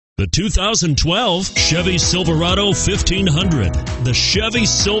The 2012 Chevy Silverado 1500. The Chevy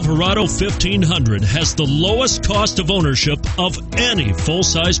Silverado 1500 has the lowest cost of ownership of any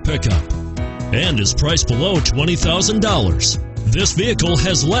full-size pickup and is priced below $20,000. This vehicle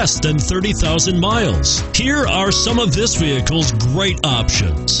has less than 30,000 miles. Here are some of this vehicle's great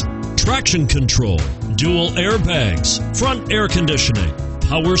options: traction control, dual airbags, front air conditioning,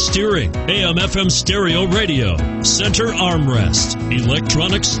 power steering, AM/FM stereo radio, center armrest,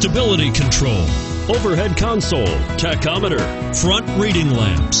 electronic stability control, overhead console, tachometer, front reading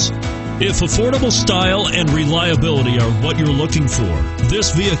lamps. If affordable style and reliability are what you're looking for,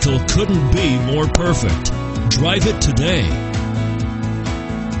 this vehicle couldn't be more perfect. Drive it today.